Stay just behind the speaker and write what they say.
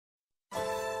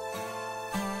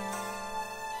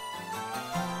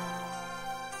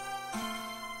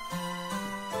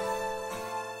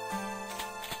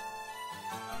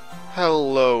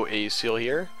Hello, Aseal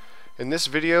here. In this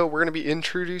video we're going to be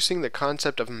introducing the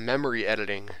concept of memory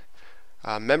editing.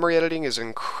 Memory editing is an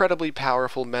incredibly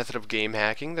powerful method of game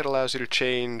hacking that allows you to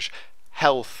change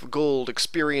health, gold,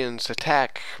 experience,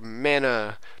 attack,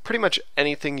 mana, pretty much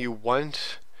anything you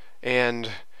want, and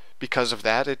because of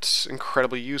that it's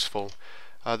incredibly useful.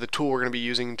 The tool we're going to be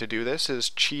using to do this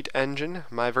is Cheat Engine.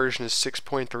 My version is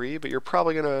 6.3, but you're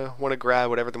probably going to want to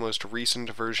grab whatever the most recent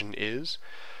version is.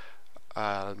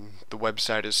 The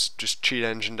website is just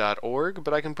cheatengine.org,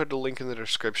 but I can put a link in the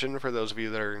description for those of you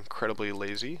that are incredibly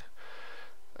lazy.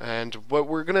 And what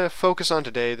we're going to focus on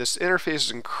today, this interface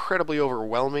is incredibly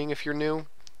overwhelming if you're new.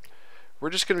 We're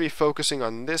just going to be focusing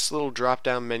on this little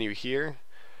drop-down menu here.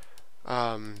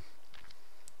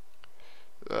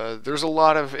 There's a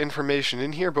lot of information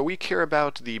in here, but we care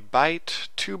about the byte,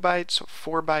 2 bytes,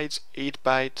 4 bytes, 8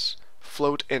 bytes,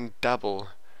 float, and double.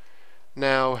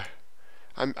 Now,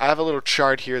 I have a little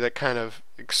chart here that kind of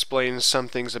explains some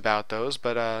things about those,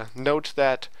 but note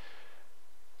that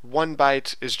 1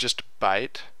 byte is just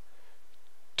byte.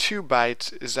 2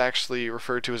 bytes is actually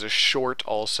referred to as a short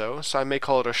also, so I may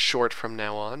call it a short from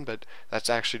now on, but that's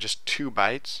actually just 2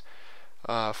 bytes.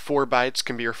 4 bytes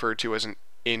can be referred to as an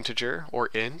integer or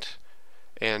int,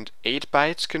 and 8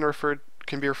 bytes can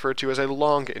be referred to as a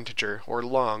long integer or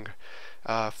long.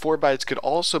 4 bytes could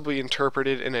also be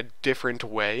interpreted in a different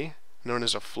way, known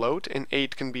as a float, and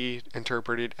 8 can be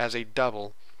interpreted as a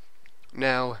double.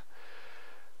 Now,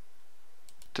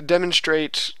 to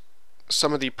demonstrate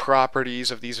some of the properties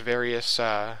of these various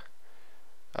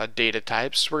data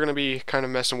types, we're going to be kind of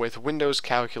messing with Windows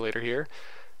Calculator here.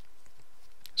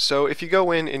 So if you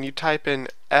go in and you type in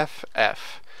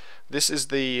FF, this is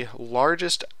the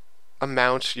largest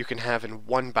amount you can have in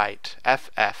 1 byte,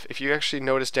 FF. If you actually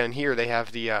notice down here, they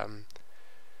have the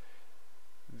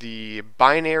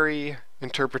binary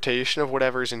interpretation of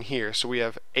whatever's in here. So we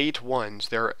have 8 ones.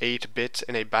 There are 8 bits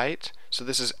in a byte. So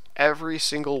this is every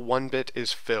single 1 bit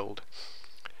is filled.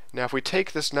 Now if we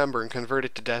take this number and convert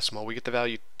it to decimal, we get the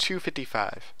value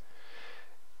 255.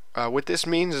 What this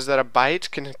means is that a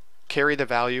byte can carry the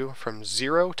value from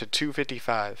 0 to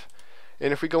 255.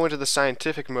 And if we go into the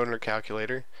scientific mode in our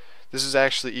calculator, this is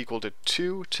actually equal to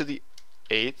 2 to the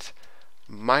 8th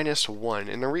minus 1.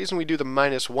 And the reason we do the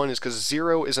minus 1 is because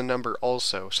 0 is a number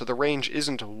also. So the range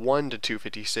isn't 1 to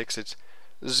 256, it's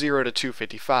 0 to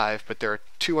 255, but there are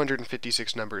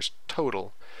 256 numbers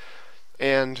total.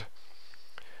 And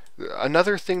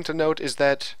another thing to note is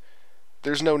that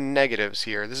there's no negatives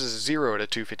here. This is 0 to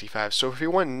 255. So if we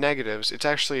want negatives, it's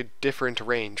actually a different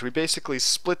range. We basically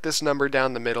split this number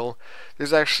down the middle.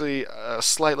 There's actually a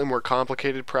slightly more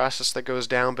complicated process that goes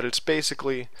down, but it's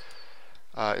basically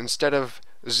instead of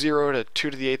 0 to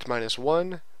 2 to the 8th minus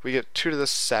 1, we get 2 to the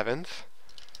 7th,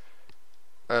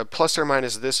 plus or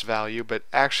minus this value, but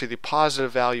actually the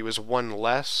positive value is 1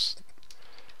 less,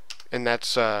 and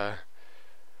that's a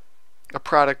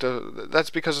product of, that's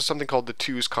because of something called the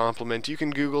 2's complement. You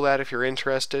can Google that if you're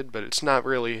interested, but it's not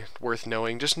really worth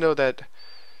knowing. Just know that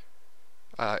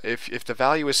if the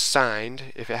value is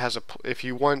signed, if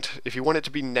you want it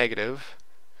to be negative,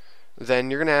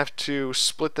 then you're going to have to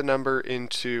split the number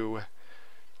into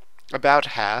about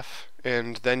half,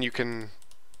 and then you can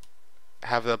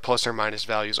have the plus or minus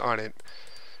values on it.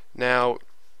 Now,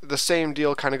 the same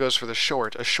deal kind of goes for the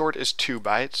short. A short is 2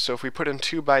 bytes, so if we put in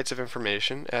 2 bytes of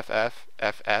information, FF,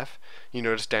 you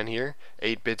notice down here,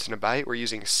 8 bits in a byte, we're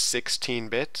using 16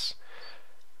 bits,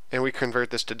 and we convert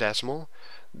this to decimal,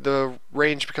 the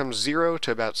range becomes 0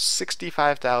 to about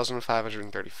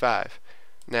 65,535.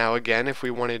 Now again, if we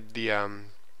wanted the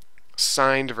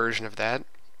signed version of that,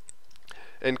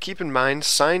 and keep in mind,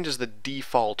 signed is the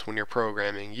default when you're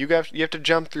programming. You have to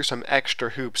jump through some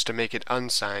extra hoops to make it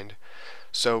unsigned.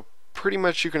 So pretty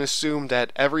much you can assume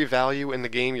that every value in the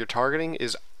game you're targeting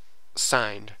is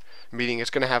signed, meaning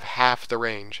it's going to have half the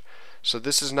range. So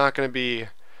this is not going to be,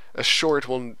 a short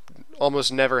will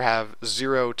almost never have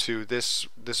 0 to this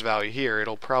value here.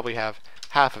 It'll probably have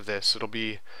half of this. It'll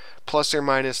be plus or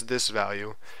minus this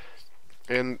value.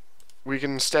 And we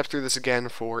can step through this again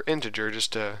for integer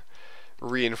just to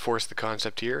reinforce the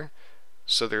concept here.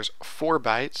 So there's 4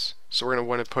 bytes, so we're going to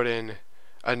want to put in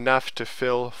enough to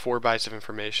fill 4 bytes of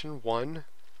information. 1,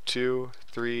 2,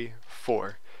 3,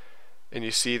 4. And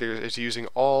you see it's using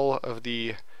all of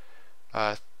the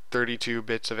 32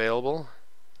 bits available.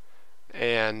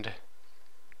 And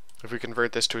if we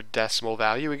convert this to a decimal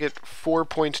value, we get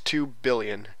 4.2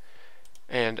 billion.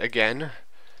 And again,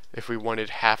 if we wanted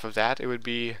half of that, it would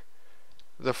be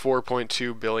the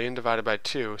 4.2 billion divided by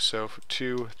 2. So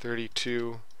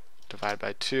 232 divided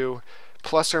by 2,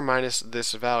 plus or minus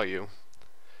this value.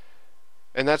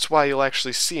 And that's why you'll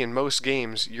actually see in most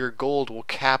games your gold will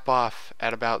cap off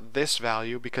at about this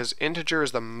value, because integer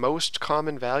is the most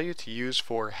common value to use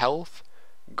for health,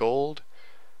 gold,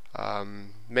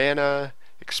 mana,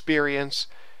 experience.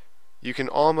 You can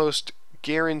almost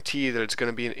guarantee that it's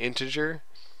going to be an integer.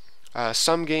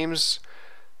 Some games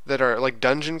that are like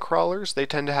dungeon crawlers, they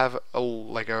tend to have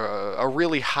a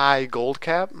really high gold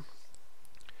cap,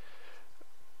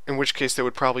 in which case they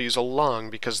would probably use a long,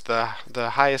 because the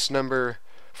highest number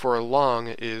for a long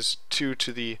is 2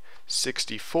 to the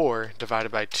 64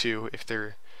 divided by 2 if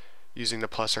they're using the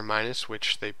plus or minus,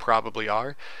 which they probably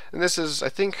are. And this is, I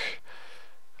think,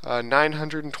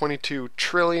 922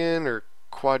 trillion or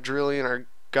quadrillion or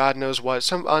God knows what,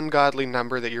 some ungodly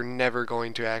number that you're never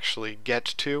going to actually get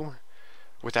to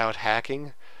without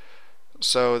hacking.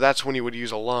 So that's when you would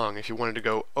use a long if you wanted to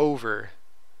go over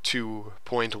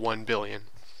 2.1 billion.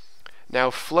 Now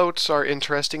floats are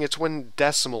interesting. It's when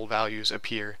decimal values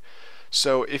appear.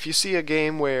 So if you see a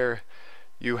game where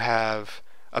you have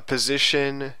a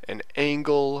position, an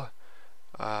angle,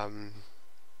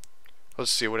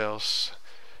 let's see what else.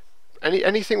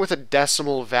 Anything with a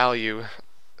decimal value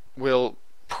will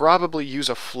probably use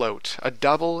a float. A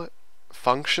double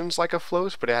functions like a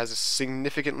float, but it has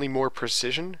significantly more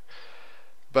precision.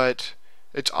 But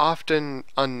it's often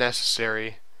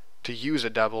unnecessary to use a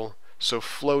double, so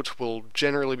float will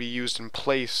generally be used in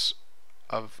place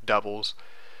of doubles.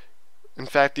 In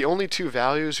fact, the only two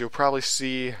values you'll probably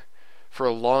see for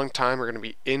a long time are going to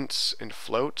be ints and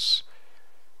floats.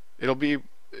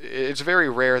 It's very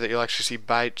rare that you'll actually see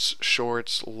bytes,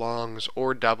 shorts, longs,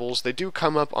 or doubles. They do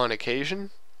come up on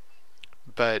occasion,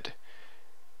 but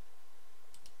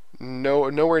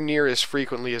nowhere near as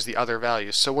frequently as the other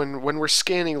values. So when we're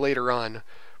scanning later on,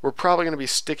 we're probably going to be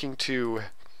sticking to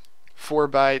 4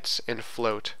 bytes and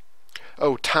float.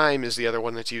 Oh, time is the other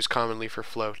one that's used commonly for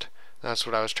float. That's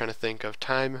what I was trying to think of.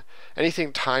 Time,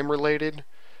 anything time related,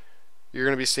 you're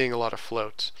going to be seeing a lot of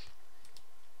floats.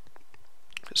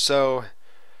 So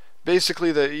basically,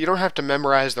 you don't have to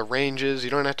memorize the ranges,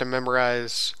 you don't have to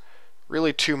memorize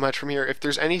really too much from here. If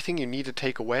there's anything you need to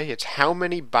take away, it's how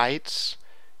many bytes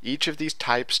each of these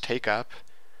types take up,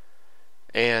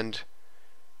 and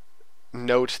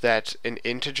note that an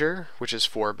integer, which is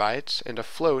 4 bytes, and a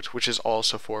float, which is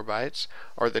also 4 bytes,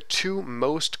 are the two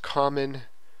most common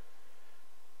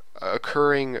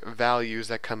occurring values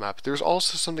that come up. There's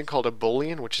also something called a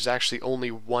boolean, which is actually only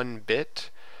 1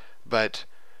 bit, but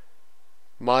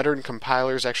modern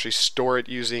compilers actually store it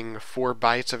using 4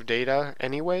 bytes of data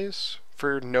anyways,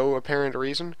 for no apparent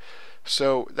reason.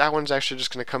 So that one's actually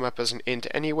just going to come up as an int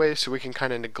anyway, so we can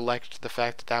kind of neglect the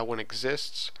fact that that one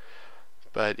exists.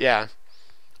 But yeah,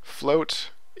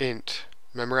 float, int,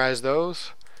 memorize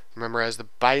those, memorize the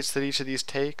bytes that each of these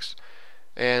takes,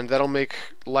 and that'll make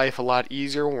life a lot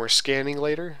easier when we're scanning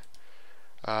later.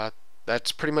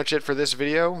 That's pretty much it for this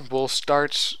video. We'll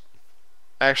start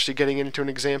actually getting into an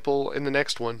example in the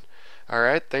next one.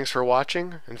 Alright, thanks for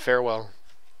watching, and farewell.